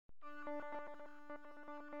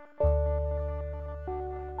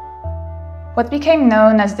What became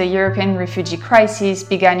known as the European refugee crisis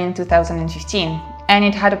began in 2015, and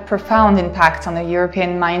it had a profound impact on the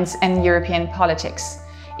European minds and European politics.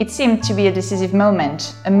 It seemed to be a decisive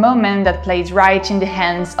moment, a moment that played right in the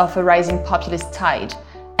hands of a rising populist tide,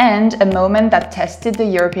 and a moment that tested the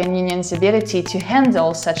European Union's ability to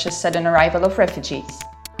handle such a sudden arrival of refugees.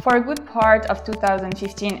 For a good part of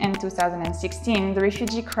 2015 and 2016, the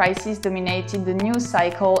refugee crisis dominated the news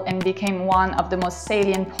cycle and became one of the most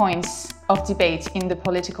salient points of debate in the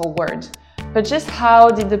political world. But just how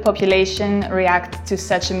did the population react to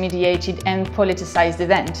such a mediated and politicized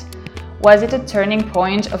event? Was it a turning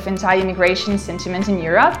point of anti-immigration sentiment in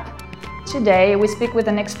Europe? Today, we speak with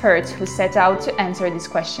an expert who set out to answer this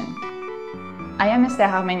question. I am Esther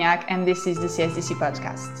Armagnac, and this is the CSDC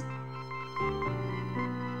podcast.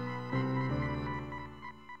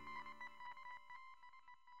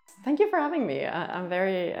 Thank you for having me. I'm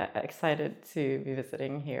very excited to be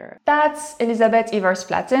visiting here. That's Elisabeth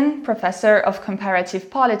Ivers-Platten, Professor of Comparative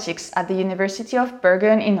Politics at the University of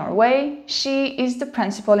Bergen in Norway. She is the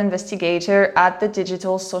Principal Investigator at the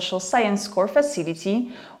Digital Social Science Core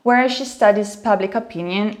facility, where she studies public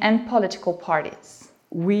opinion and political parties.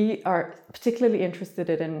 We are particularly interested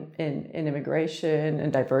in immigration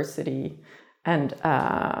and diversity, and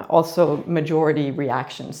also majority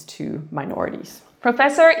reactions to minorities.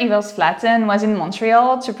 Professor Ivers-Platten was in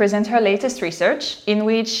Montreal to present her latest research, in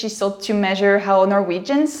which she sought to measure how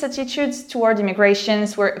Norwegians' attitudes toward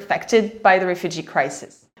immigrations were affected by the refugee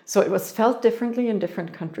crisis. So it was felt differently in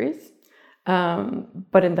different countries,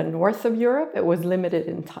 but in the north of Europe, it was limited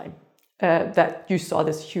in time that you saw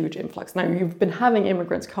this huge influx. Now, you've been having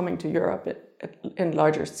immigrants coming to Europe in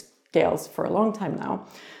larger scales for a long time now,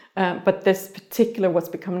 but this particular, what's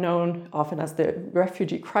become known often as the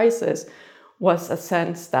refugee crisis, was a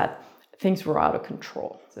sense that things were out of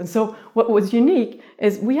control. And so what was unique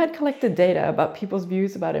is we had collected data about people's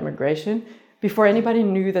views about immigration before anybody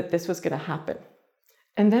knew that this was going to happen.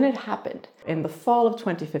 And then it happened. In the fall of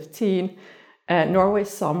 2015, Norway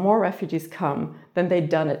saw more refugees come than they'd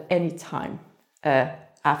done at any time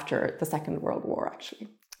after the Second World War, actually.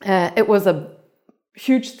 It was a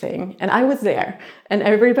huge thing, and I was there, and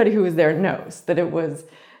everybody who was there knows that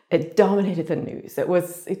it dominated the news.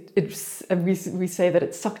 We say that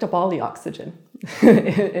it sucked up all the oxygen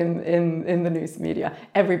in the news media.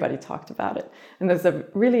 Everybody talked about it. And there's a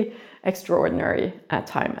really extraordinary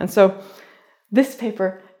time. And so this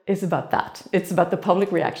paper is about that. It's about the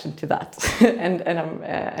public reaction to that.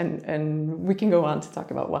 and we can go on to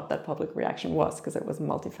talk about what that public reaction was, because it was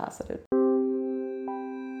multifaceted.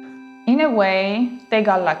 In a way, they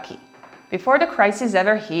got lucky. Before the crisis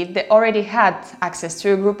ever hit, they already had access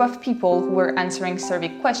to a group of people who were answering survey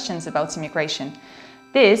questions about immigration.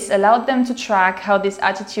 This allowed them to track how these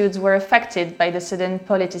attitudes were affected by the sudden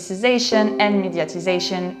politicization and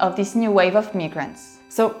mediatization of this new wave of migrants.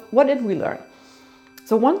 So what did we learn?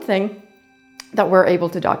 So one thing that we're able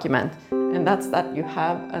to document, and that's that you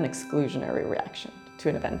have an exclusionary reaction to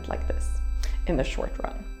an event like this in the short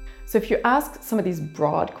run. So if you ask some of these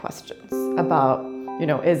broad questions about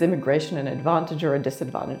is immigration an advantage or a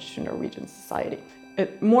disadvantage to Norwegian society?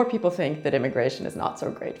 More people think that immigration is not so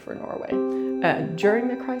great for Norway during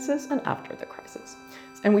the crisis and after the crisis.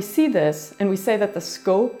 And we see this, and we say that the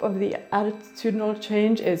scope of the attitudinal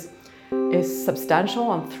change is substantial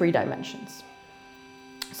on 3 dimensions.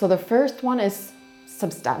 So the first one is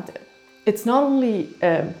substantive. It's not only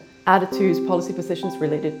attitudes, policy positions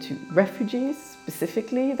related to refugees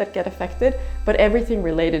specifically that get affected, but everything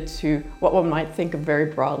related to what one might think of very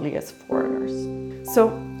broadly as foreigners.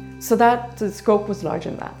 So that the scope was large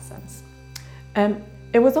in that sense.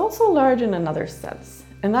 It was also large in another sense,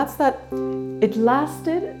 and that's that it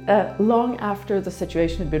lasted long after the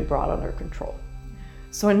situation had been brought under control.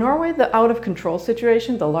 So in Norway, the out of control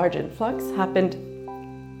situation, the large influx, happened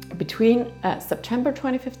between September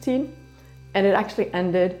 2015, and it actually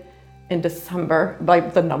ended in December. By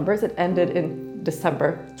the numbers, it ended in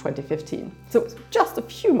December 2015. So it was just a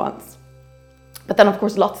few months. But then, of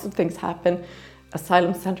course, lots of things happen.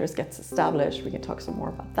 Asylum centers gets established. We can talk some more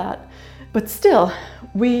about that. But still,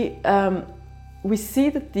 we see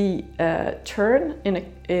that the turn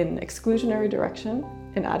in exclusionary direction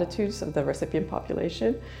in attitudes of the recipient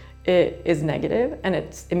population is negative, and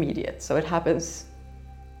it's immediate. So it happens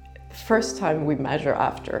the first time we measure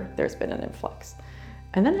after there's been an influx.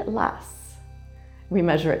 And then it lasts. We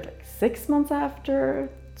measure it like 6 months after,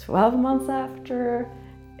 12 months after,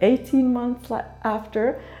 18 months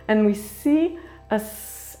after, and we see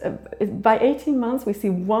by 18 months we see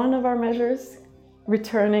one of our measures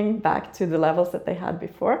returning back to the levels that they had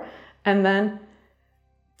before, and then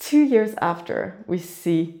 2 years after we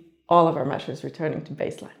see all of our measures returning to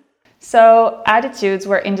baseline. So attitudes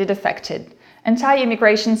were indeed affected.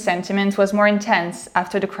 Anti-immigration sentiment was more intense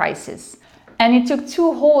after the crisis. And it took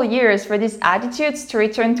 2 whole years for these attitudes to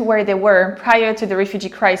return to where they were prior to the refugee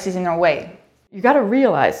crisis in Norway. You got to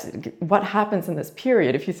realize what happens in this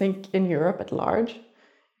period. If you think in Europe at large,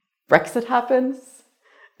 Brexit happens,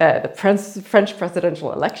 the French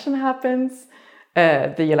presidential election happens,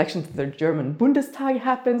 the election to the German Bundestag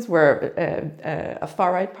happens, where a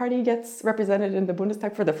far-right party gets represented in the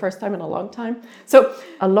Bundestag for the first time in a long time. So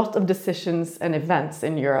a lot of decisions and events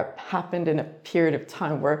in Europe happened in a period of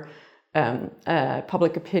time where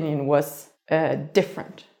public opinion was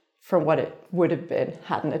different from what it would have been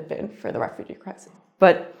hadn't it been for the refugee crisis.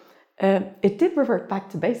 But it did revert back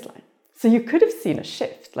to baseline. So you could have seen a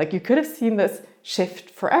shift, like you could have seen this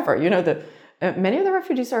shift forever. You know, many of the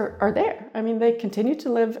refugees are there. I mean, they continue to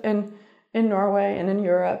live in Norway and in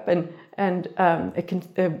Europe, and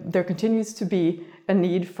there continues to be a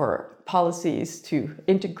need for policies to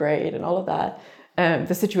integrate and all of that.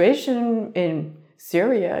 The situation in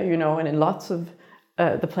Syria, you know, and in lots of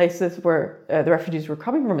the places where the refugees were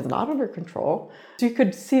coming from is not under control. So you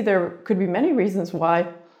could see there could be many reasons why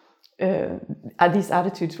these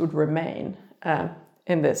attitudes would remain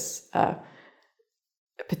in this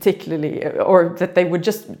particularly, or that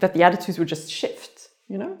the attitudes would just shift,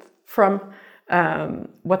 you know, from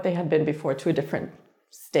what they had been before to a different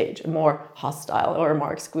stage, a more hostile or a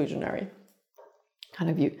more exclusionary kind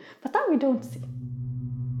of view. But that we don't see.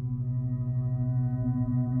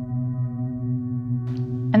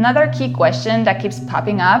 Another key question that keeps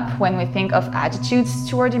popping up when we think of attitudes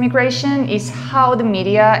toward immigration is how the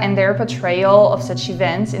media and their portrayal of such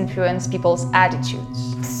events influence people's attitudes.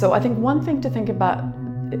 So I think one thing to think about,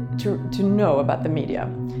 to know about the media,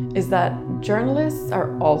 is that journalists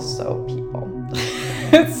are also people.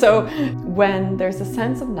 So when there's a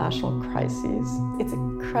sense of national crises, it's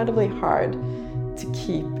incredibly hard to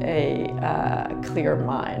keep a clear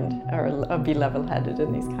mind or be level-headed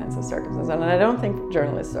in these kinds of circumstances. And I don't think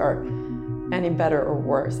journalists are any better or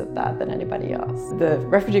worse at that than anybody else. The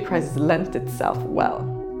refugee crisis lent itself well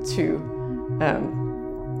to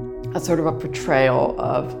a sort of a portrayal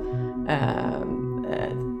of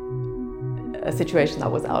a situation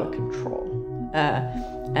that was out of control.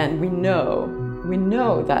 And we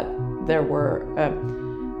know that there were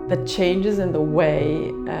the changes in the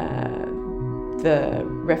way the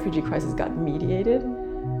refugee crisis got mediated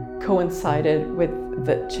coincided with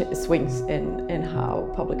the swings in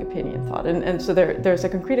how public opinion thought. And so there's a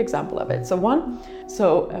concrete example of it. So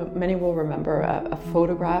many will remember a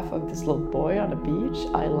photograph of this little boy on a beach,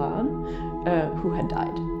 Aylan, who had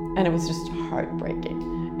died. And it was just heartbreaking.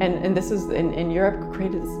 And this is in Europe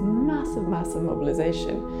created this massive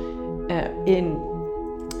mobilization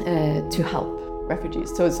to help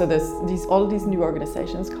refugees. So there's all these new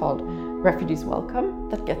organizations called Refugees Welcome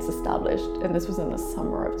that gets established, and this was in the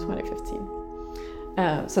summer of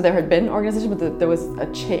 2015. So there had been organizations, but there was a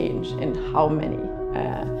change in how many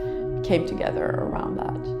came together around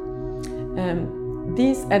that.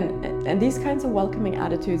 These kinds of welcoming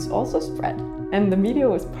attitudes also spread, and the media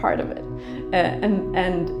was part of it,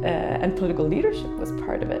 and political leadership was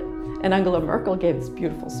part of it. And Angela Merkel gave this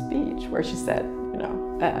beautiful speech where she said, you know,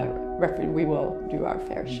 we will do our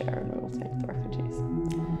fair share and we will take the refugees.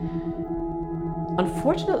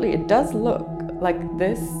 Unfortunately, it does look like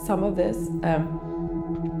some of this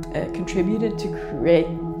contributed to create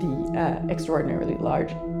the extraordinarily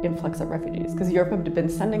large influx of refugees, because Europe had been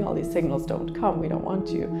sending all these signals, don't come, we don't want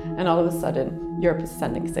you, and all of a sudden Europe is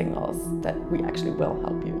sending signals that we actually will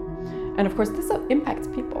help you. And of course this impacts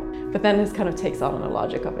people, but then this kind of takes on a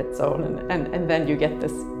logic of its own, and then you get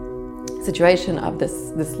this situation of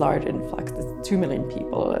this large influx, this 2 million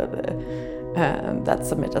people that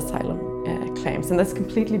submit asylum claims, and this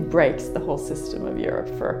completely breaks the whole system of Europe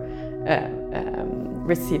for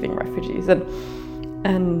receiving refugees.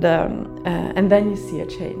 And then you see a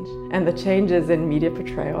change, and the change is in media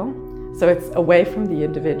portrayal. So it's away from the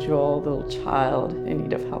individual, the little child in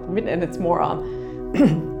need of help, and it's more on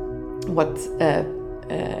what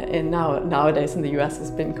nowadays in the US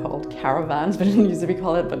has been called caravans, but it didn't used to be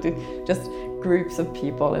called it, but just groups of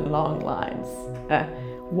people in long lines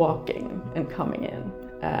walking and coming in,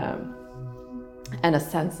 and a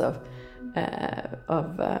sense of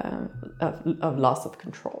loss of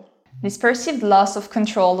control. This perceived loss of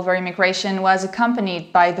control over immigration was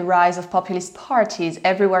accompanied by the rise of populist parties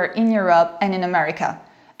everywhere in Europe and in America,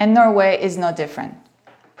 and Norway is no different.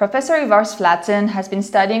 Professor Ivar Flaten has been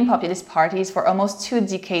studying populist parties for almost 2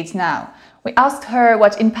 decades now. We asked her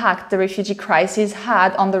what impact the refugee crisis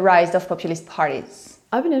had on the rise of populist parties.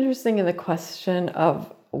 I've been interested in the question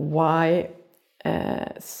of why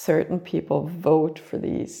certain people vote for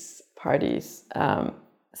these parties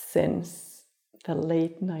since the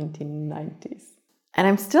late 1990s. And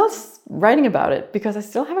I'm still writing about it because I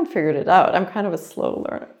still haven't figured it out. I'm kind of a slow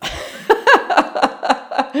learner.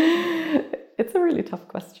 It's a really tough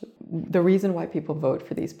question. The reason why people vote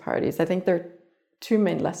for these parties, I think there are two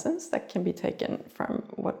main lessons that can be taken from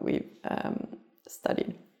what we've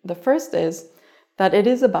studied. The first is that it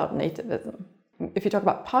is about nativism. If you talk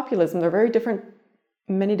about populism, there are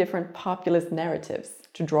many different populist narratives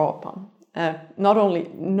to draw upon. Not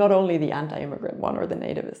only the anti-immigrant one or the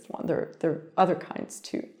nativist one, there are other kinds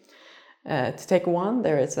too. To take one,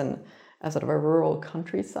 there is a sort of a rural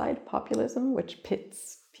countryside populism, which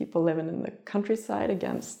pits people living in the countryside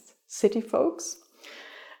against city folks.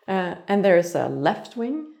 And there is a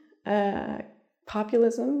left-wing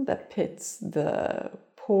populism that pits the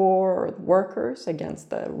poor or the workers against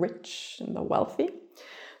the rich and the wealthy.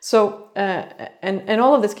 So, and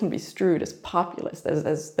all of this can be strewed as populist,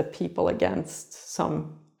 as the people against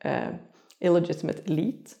some illegitimate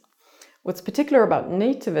elite. What's particular about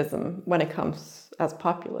nativism when it comes as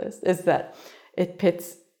populist is that it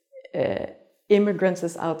pits immigrants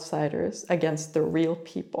as outsiders against the real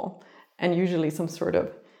people, and usually some sort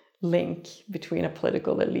of link between a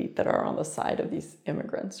political elite that are on the side of these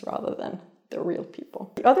immigrants rather than the real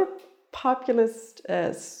people. The other populist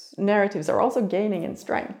narratives are also gaining in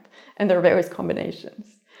strength, and there are various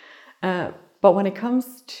combinations. But when it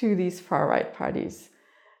comes to these far-right parties,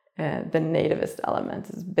 the nativist element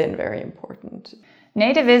has been very important.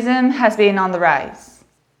 Nativism has been on the rise.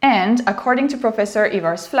 And according to Professor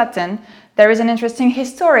Ivar Flatten, there is an interesting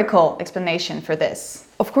historical explanation for this.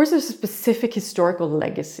 Of course, there's a specific historical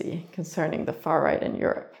legacy concerning the far-right in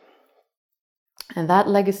Europe. And that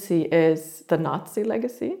legacy is the Nazi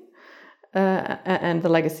legacy and the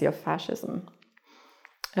legacy of fascism.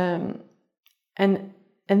 And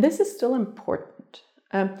this is still important.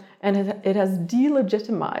 And it has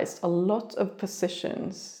delegitimized a lot of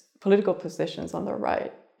positions, political positions on the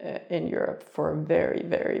right in Europe for a very,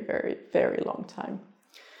 very, very, very long time.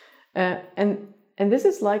 And this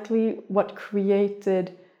is likely what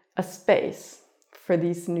created a space for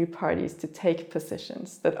these new parties to take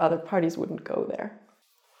positions that other parties wouldn't go there.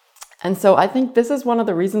 And so I think this is one of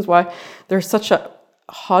the reasons why there's such a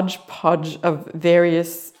hodgepodge of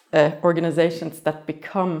various organizations that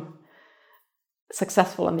become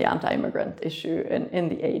successful in the anti-immigrant issue in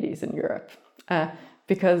the 80s in Europe.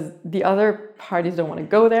 Because the other parties don't want to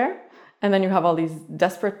go there. And then you have all these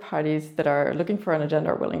desperate parties that are looking for an agenda,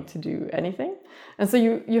 are willing to do anything. And so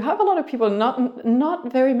you have a lot of people,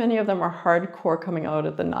 not very many of them are hardcore coming out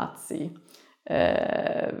of the Nazi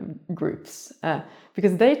groups,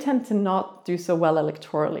 because they tend to not do so well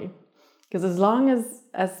electorally. Because as long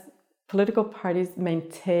as political parties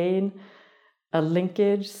maintain a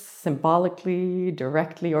linkage symbolically,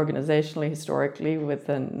 directly, organizationally, historically with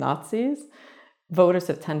the Nazis, voters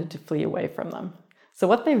have tended to flee away from them. So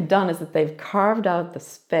what they've done is that they've carved out the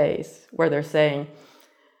space where they're saying,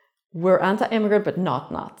 we're anti-immigrant, but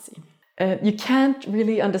not Nazi. You can't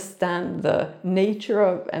really understand the nature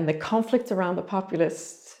of and the conflicts around the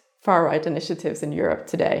populist far-right initiatives in Europe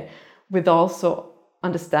today with also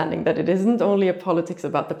understanding that it isn't only a politics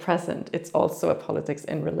about the present, it's also a politics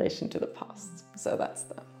in relation to the past. So that's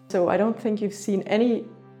that. So I don't think you've seen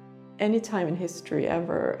any time in history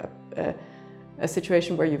ever a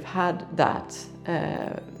situation where you've had that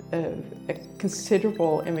a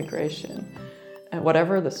considerable immigration,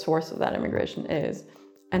 whatever the source of that immigration is,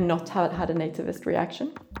 and not have had a nativist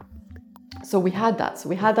reaction. So we had that. So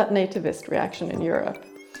we had that nativist reaction in Europe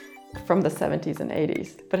from the 70s and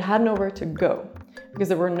 80s, but it had nowhere to go because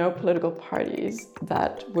there were no political parties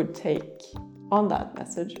that would take on that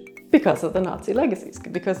message because of the Nazi legacies,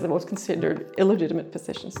 because it was considered illegitimate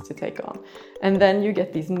positions to take on. And then you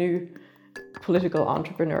get these new political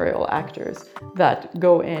entrepreneurial actors that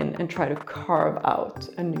go in and try to carve out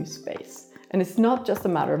a new space. And it's not just a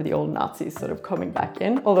matter of the old Nazis sort of coming back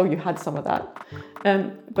in, although you had some of that,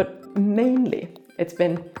 but mainly it's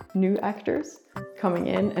been new actors coming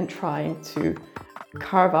in and trying to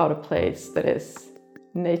carve out a place that is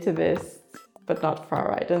nativist, but not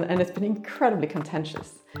far-right. And it's been incredibly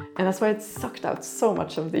contentious. And that's why it's sucked out so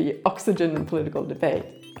much of the oxygen in political debate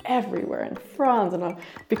everywhere in France and all,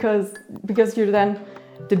 because you're then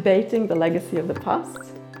debating the legacy of the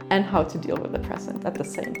past and how to deal with the present at the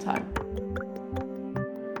same time.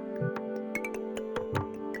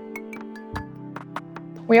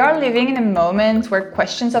 We are living in a moment where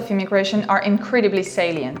questions of immigration are incredibly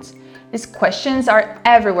salient. These questions are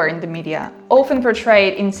everywhere in the media, often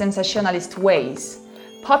portrayed in sensationalist ways.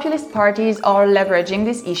 Populist parties are leveraging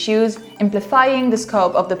these issues, amplifying the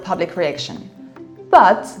scope of the public reaction.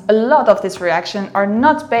 But a lot of this reaction are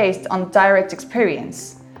not based on direct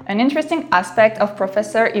experience. An interesting aspect of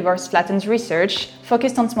Professor Ivor Slatten's research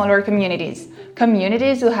focused on smaller communities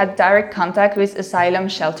who had direct contact with asylum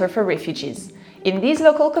shelter for refugees. In these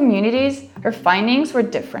local communities, her findings were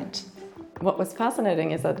different. What was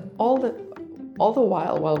fascinating is that all the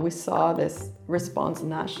while we saw this response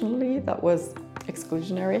nationally that was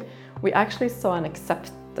exclusionary, we actually saw an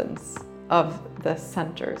acceptance of the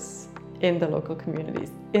centers in the local communities,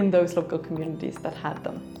 in those local communities that had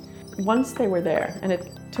them. Once they were there, and it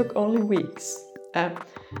took only weeks,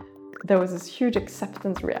 there was this huge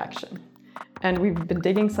acceptance reaction. And we've been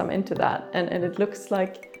digging some into that, and it looks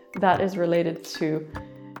like that is related to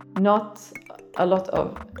not a lot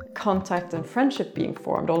of contact and friendship being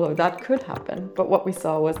formed, although that could happen. But what we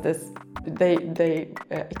saw was this, they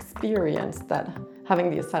experienced that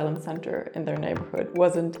having the asylum center in their neighborhood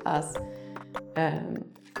wasn't as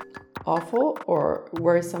awful or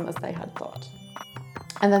worrisome as they had thought.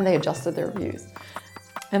 And then they adjusted their views.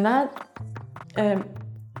 And that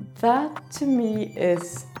to me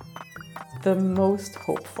is the most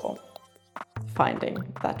hopeful finding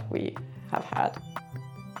that we have had.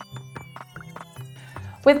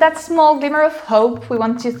 With that small glimmer of hope, we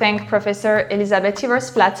want to thank Professor Elisabeth Ivor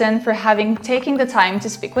Slatten for having taken the time to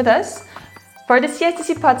speak with us. For the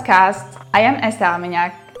CSTC podcast, I am Esther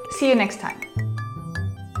Armagnac. See you next time.